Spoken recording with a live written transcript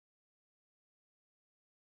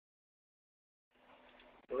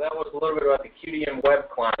So that was a little bit about the QDM web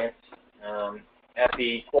client at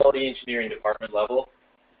the quality engineering department level.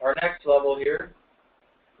 Our next level here,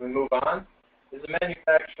 we move on, is the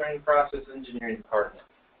manufacturing process engineering department.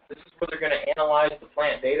 This is where they're going to analyze the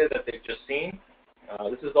plant data that they've just seen.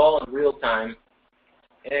 This is all in real time.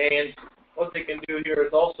 And what they can do here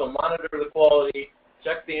is also monitor the quality,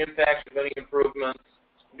 check the impact of any improvements,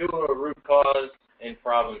 do a root cause, and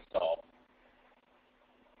problem solve.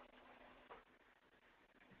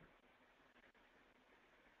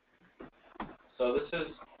 So this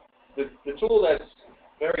is the tool that's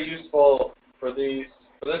very useful for this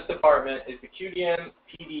department is the QDM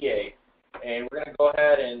PDA. And we're going to go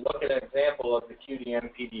ahead and look at an example of the QDM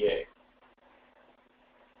PDA.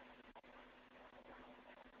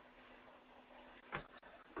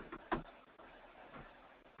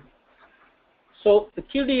 So the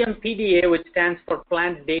QDM PDA, which stands for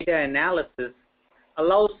Plant Data Analysis,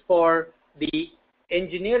 allows for the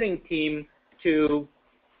engineering team to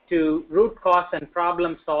root cause and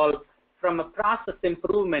problem solve from a process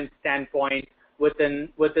improvement standpoint within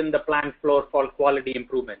the plant floor for quality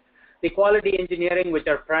improvement. The quality engineering, which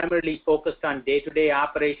are primarily focused on day-to-day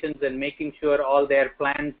operations and making sure all their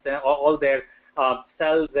plants, all their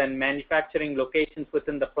cells and manufacturing locations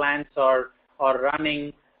within the plants are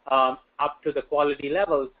running up to the quality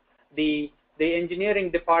levels. The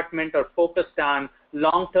engineering department are focused on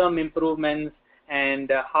long-term improvements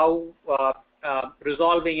and how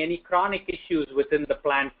resolving any chronic issues within the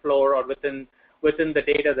plant floor or within the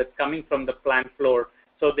data that's coming from the plant floor,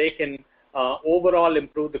 so they can overall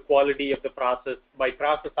improve the quality of the process by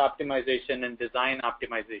process optimization and design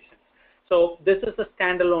optimization. So this is a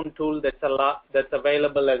standalone tool that's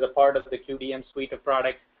available as a part of the QDM suite of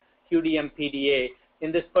products, QDM PDA.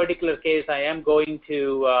 In this particular case, I am going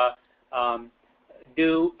to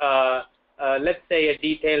do, let's say, a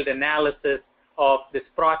detailed analysis of the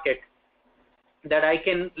sprocket that I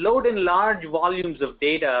can load in large volumes of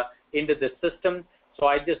data into the system. So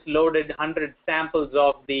I just loaded 100 samples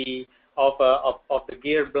of the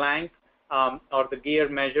gear blank or the gear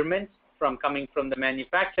measurements coming from the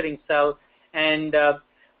manufacturing cell, and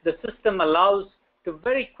the system allows to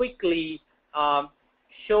very quickly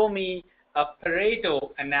show me a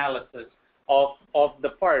Pareto analysis of the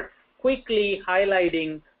part, quickly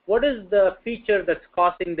highlighting what is the feature that's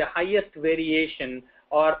causing the highest variation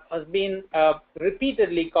or has been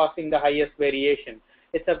repeatedly causing the highest variation.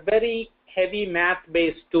 It's a very heavy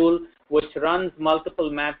math-based tool which runs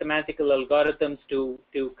multiple mathematical algorithms to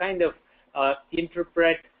kind of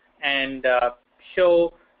interpret and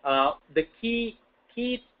show the key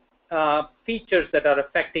features that are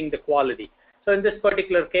affecting the quality. So in this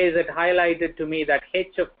particular case, it highlighted to me that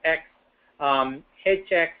H of X,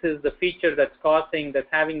 Hx is the feature that's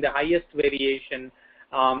having the highest variation.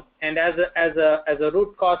 And as a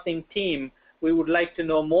root causing team, we would like to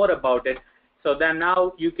know more about it. So then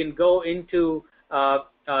now you can go into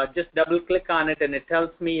just double click on it, and it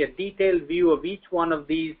tells me a detailed view of each one of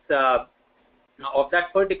these of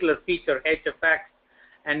that particular feature, H of X.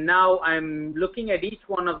 And now I'm looking at each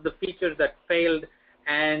one of the features that failed,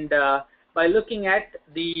 and by looking at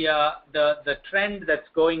the trend that's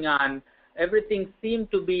going on, everything seemed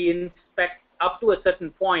to be in spec up to a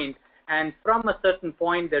certain point, and from a certain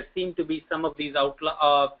point there seem to be some of these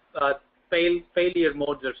failure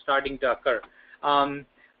modes are starting to occur.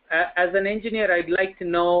 As an engineer, I'd like to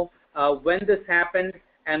know when this happened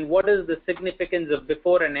and what is the significance of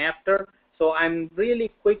before and after. So I'm really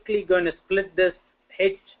quickly going to split this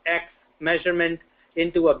HX measurement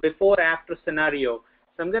into a before-after scenario.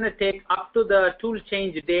 So I'm going to take up to the tool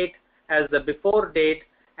change date as the before date,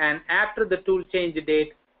 and after the tool change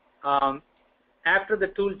date,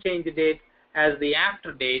 as the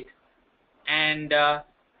after date, and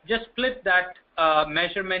just split that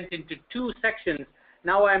measurement into two sections.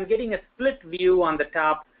 Now I'm getting a split view on the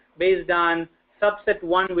top based on subset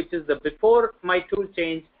 1, which is the before my tool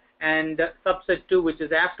change, and subset 2, which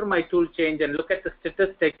is after my tool change, and look at the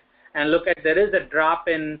statistics and look at there is a drop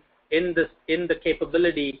in the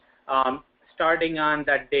capability starting on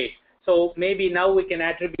that date. So maybe now we can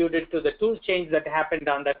attribute it to the tool change that happened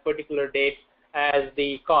on that particular date as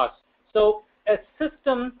the cause. So a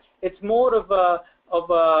system, it's more of a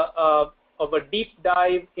deep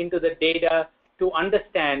dive into the data to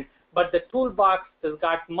understand, but the toolbox has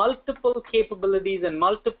got multiple capabilities and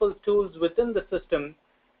multiple tools within the system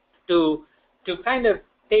to kind of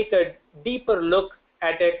take a deeper look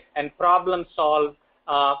at it and problem solve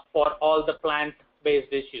for all the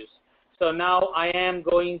plant-based issues. So now I am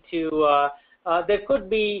going to,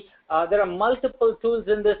 there are multiple tools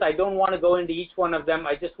in this. I don't want to go into each one of them.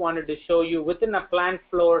 I just wanted to show you within a plant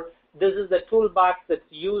floor, this is the toolbox that's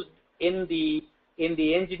used in the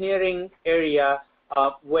engineering area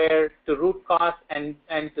where to root cause and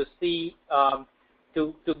to see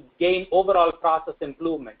to gain overall process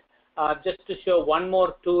improvement. Just to show one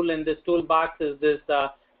more tool in this toolbox is this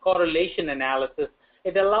correlation analysis.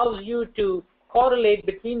 It allows you to correlate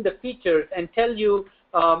between the features and tell you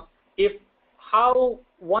if how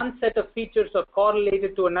one set of features are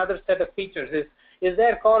correlated to another set of features. Is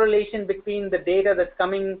there correlation between the data that's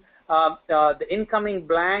coming, the incoming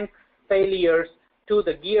blank failures to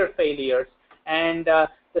the gear failures? And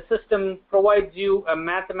the system provides you a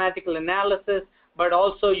mathematical analysis, but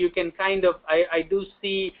also you can kind of, I do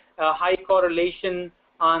see a high correlation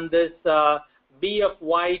on this B of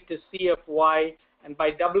Y to C of Y, and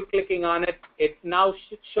by double-clicking on it, it now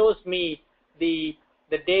shows me the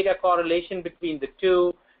data correlation between the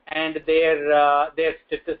two and their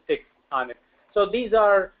statistics on it. So these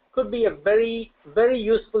could be a very, very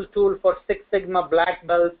useful tool for Six Sigma black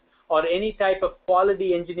belts or any type of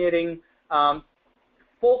quality engineering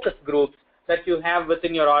focus groups that you have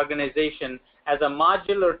within your organization as a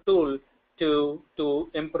modular tool to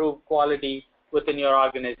improve quality within your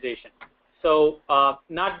organization. So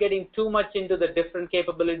not getting too much into the different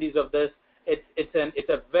capabilities of this, it's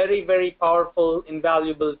a very, very powerful,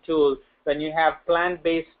 invaluable tool when you have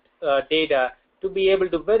plant-based data to be able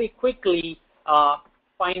to very quickly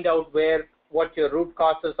find out what your root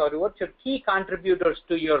causes or what your key contributors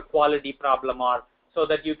to your quality problem are, so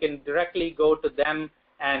that you can directly go to them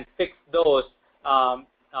and fix those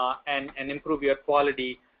and improve your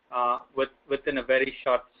quality within a very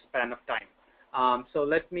short span of time. So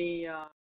let me